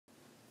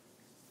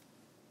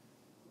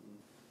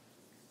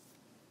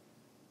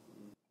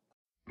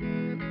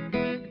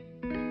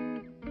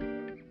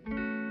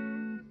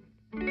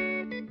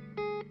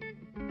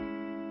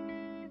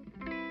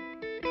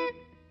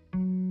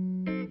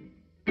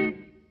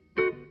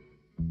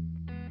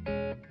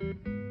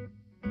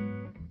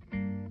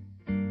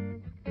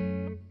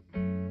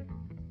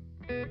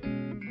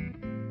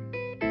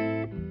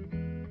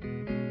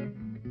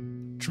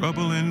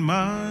trouble in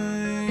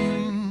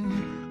mind.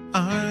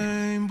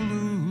 I'm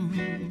blue,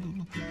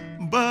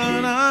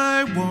 but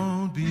I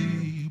won't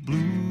be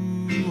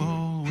blue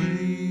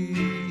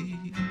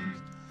always.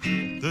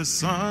 The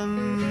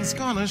sun's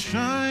gonna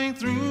shine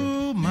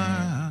through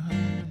my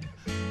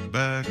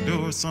back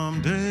door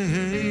someday.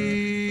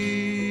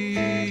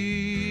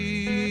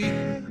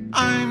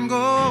 I'm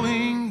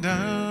going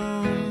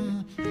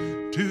down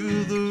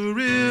to the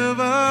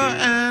river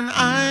and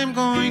I'm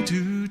going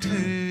to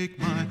take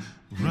my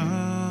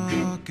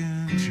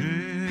rocking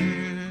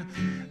chair.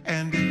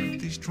 And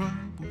if these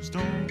troubles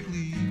don't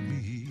leave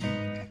me,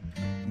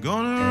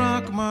 gonna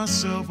rock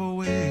myself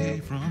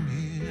away from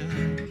here.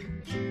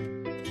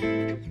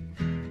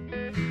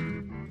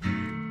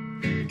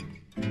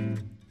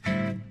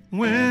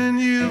 When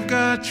you've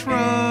got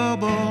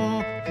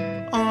trouble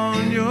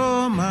on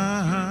your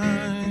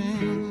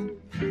mind,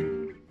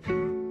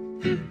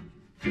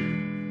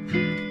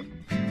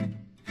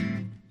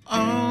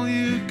 all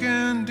you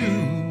can do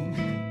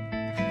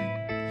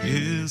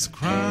is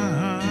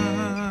cry.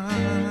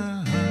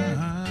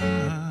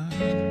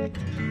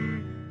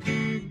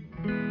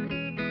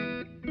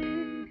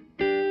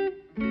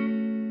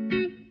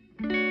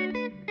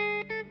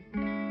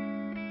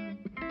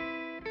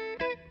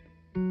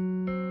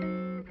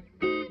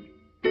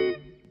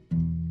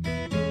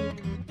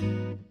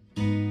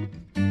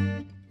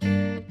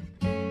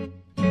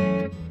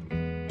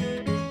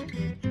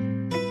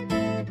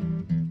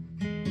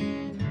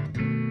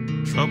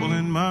 Trouble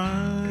in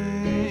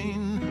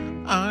mind,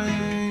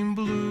 I'm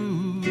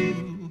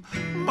blue.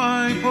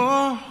 My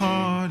poor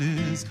heart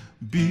is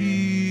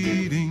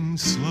beating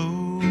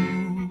slow.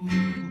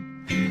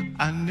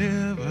 I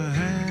never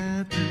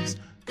had this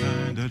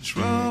kind of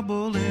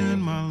trouble in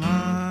my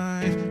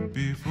life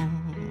before.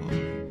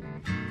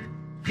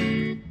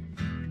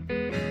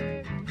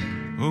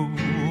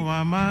 Oh,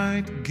 I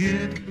might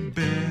get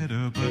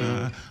better, but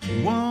I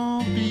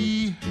won't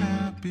be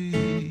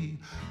happy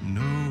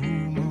no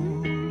more.